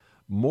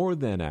More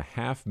than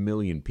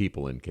 500,000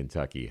 people in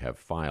Kentucky have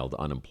filed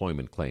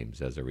unemployment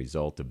claims as a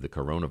result of the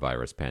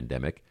coronavirus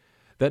pandemic.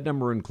 That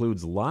number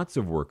includes lots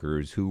of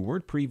workers who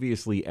weren't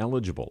previously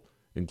eligible,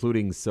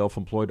 including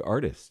self-employed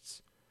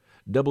artists.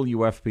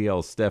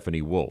 WFPL's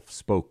Stephanie Wolf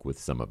spoke with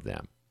some of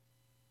them.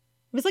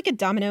 It was like a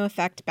domino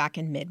effect back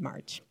in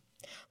mid-March.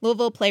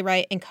 Louisville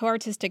playwright and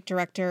co-artistic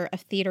director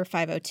of Theater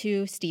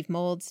 502, Steve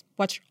Moulds,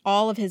 watched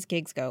all of his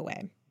gigs go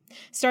away,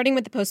 starting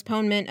with the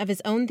postponement of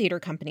his own theater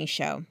company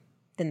show.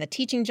 Then the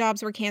teaching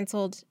jobs were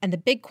canceled, and the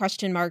big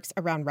question marks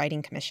around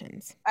writing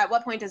commissions. At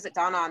what point does it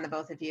dawn on the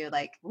both of you,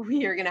 like,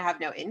 we're going to have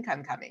no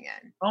income coming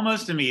in?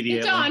 Almost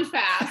immediately. It dawned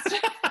fast.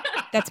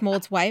 That's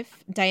Moulds'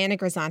 wife, Diana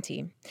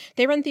Grisanti.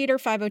 They run Theater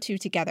 502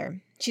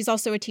 together. She's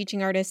also a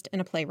teaching artist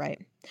and a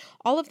playwright.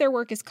 All of their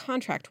work is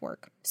contract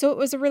work, so it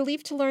was a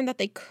relief to learn that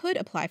they could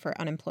apply for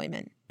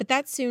unemployment. But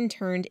that soon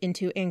turned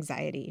into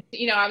anxiety.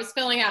 I was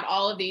filling out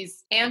all of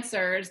these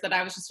answers that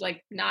I was just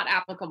like not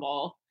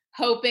applicable,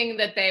 hoping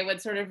that they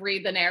would sort of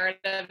read the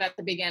narrative at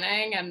the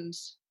beginning and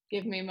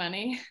give me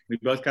money. We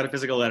both got a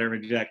physical letter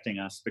rejecting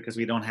us because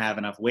we don't have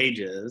enough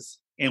wages.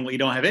 And we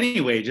don't have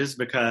any wages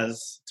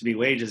because to be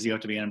wages, you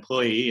have to be an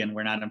employee, and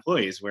we're not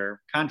employees,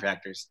 we're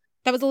contractors.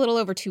 That was a little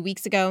over 2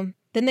 weeks ago.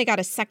 Then they got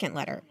a second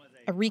letter,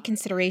 a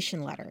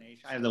reconsideration letter.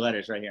 I have the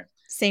letters right here.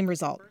 Same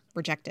result,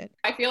 rejected.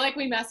 I feel like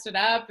we messed it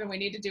up and we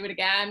need to do it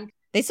again.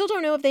 They still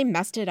don't know if they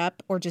messed it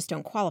up or just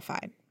don't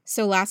qualify.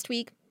 So last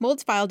week,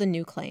 Moulds filed a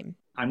new claim.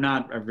 I'm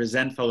not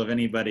resentful of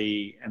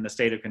anybody in the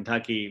state of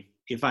Kentucky.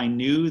 If I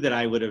knew that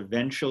I would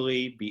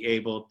eventually be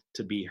able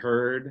to be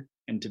heard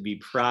and to be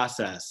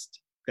processed,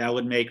 that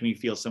would make me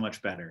feel so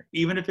much better,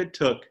 even if it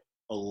took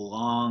a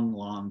long,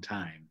 long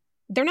time.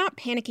 They're not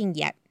panicking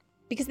yet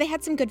because they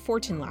had some good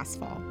fortune last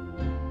fall.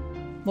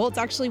 Moulds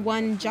actually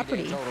won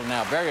Jeopardy! Total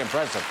now, very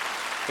impressive.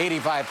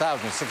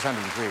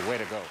 85,603, way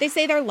to go. They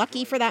say they're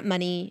lucky for that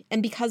money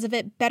and because of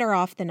it, better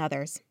off than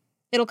others.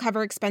 It'll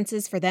cover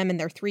expenses for them and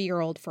their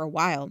 3-year-old for a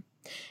while.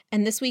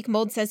 And this week,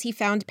 Moulds says he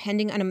found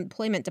pending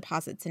unemployment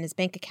deposits in his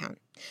bank account.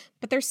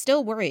 But they're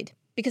still worried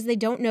because they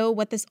don't know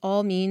what this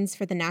all means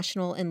for the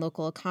national and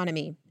local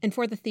economy and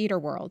for the theater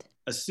world.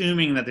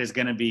 Assuming that there's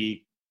going to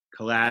be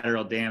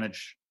collateral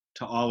damage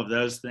to all of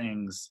those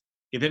things,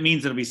 if it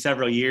means it'll be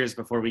several years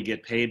before we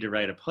get paid to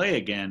write a play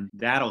again,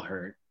 that'll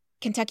hurt.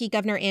 Kentucky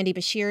Governor Andy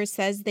Beshear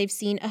says they've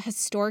seen a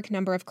historic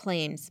number of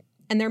claims,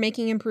 and they're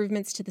making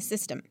improvements to the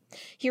system.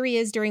 Here he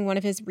is during one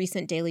of his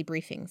recent daily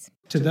briefings.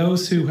 To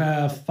those who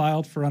have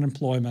filed for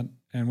unemployment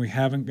and we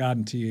haven't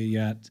gotten to you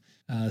yet,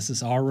 this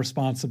is our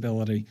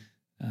responsibility,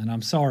 and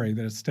I'm sorry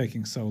that it's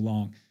taking so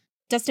long.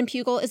 Dustin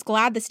Pugel is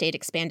glad the state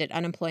expanded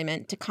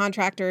unemployment to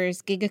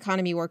contractors, gig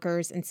economy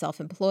workers, and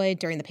self-employed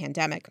during the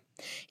pandemic.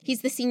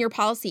 He's the senior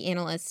policy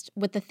analyst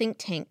with the think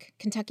tank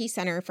Kentucky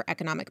Center for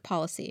Economic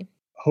Policy.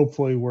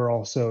 Hopefully, we're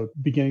also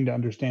beginning to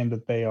understand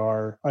that they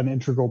are an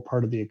integral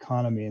part of the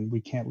economy and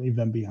we can't leave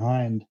them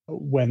behind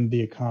when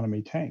the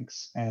economy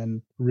tanks,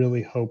 and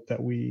really hope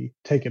that we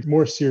take it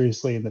more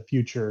seriously in the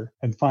future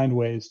and find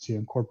ways to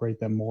incorporate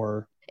them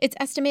more. It's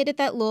estimated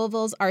that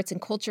Louisville's arts and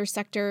culture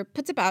sector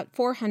puts about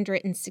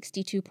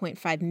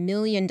 $462.5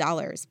 million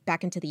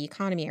back into the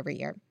economy every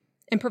year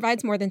and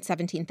provides more than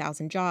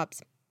 17,000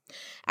 jobs.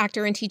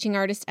 Actor and teaching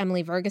artist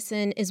Emily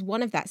Ferguson is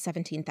one of that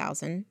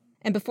 17,000,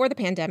 and before the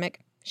pandemic,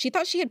 she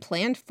thought she had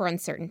planned for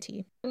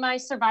uncertainty. My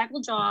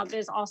survival job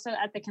is also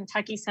at the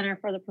Kentucky Center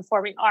for the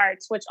Performing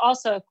Arts, which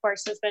also, of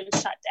course, has been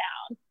shut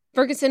down.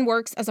 Ferguson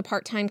works as a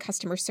part-time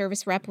customer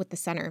service rep with the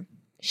center.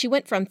 She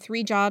went from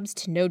 3 jobs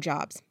to no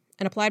jobs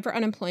and applied for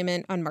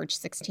unemployment on March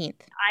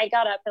 16th. I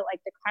got up at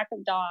the crack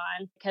of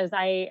dawn because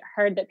I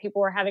heard that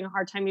people were having a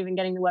hard time even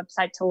getting the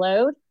website to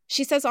load.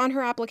 She says on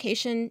her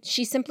application,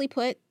 she simply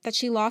put that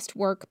she lost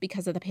work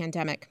because of the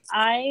pandemic.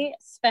 I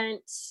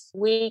spent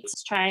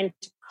weeks trying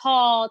to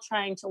call,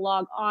 trying to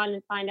log on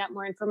and find out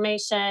more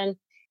information.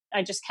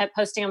 I just kept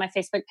posting on my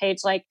Facebook page,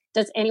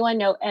 does anyone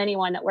know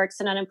anyone that works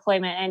in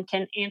unemployment and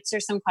can answer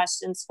some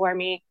questions for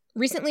me?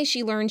 Recently,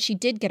 she learned she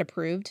did get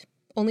approved,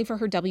 only for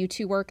her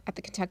W-2 work at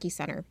the Kentucky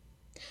Center.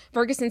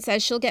 Ferguson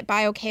says she'll get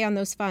by okay on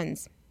those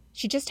funds.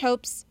 She just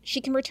hopes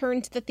she can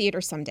return to the theater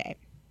someday,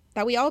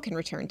 that we all can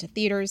return to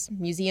theaters,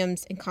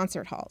 museums, and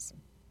concert halls.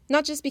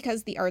 Not just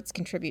because the arts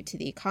contribute to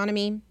the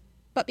economy,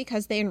 but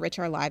because they enrich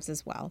our lives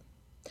as well.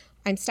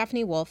 I'm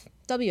Stephanie Wolf,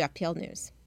 WFPL News.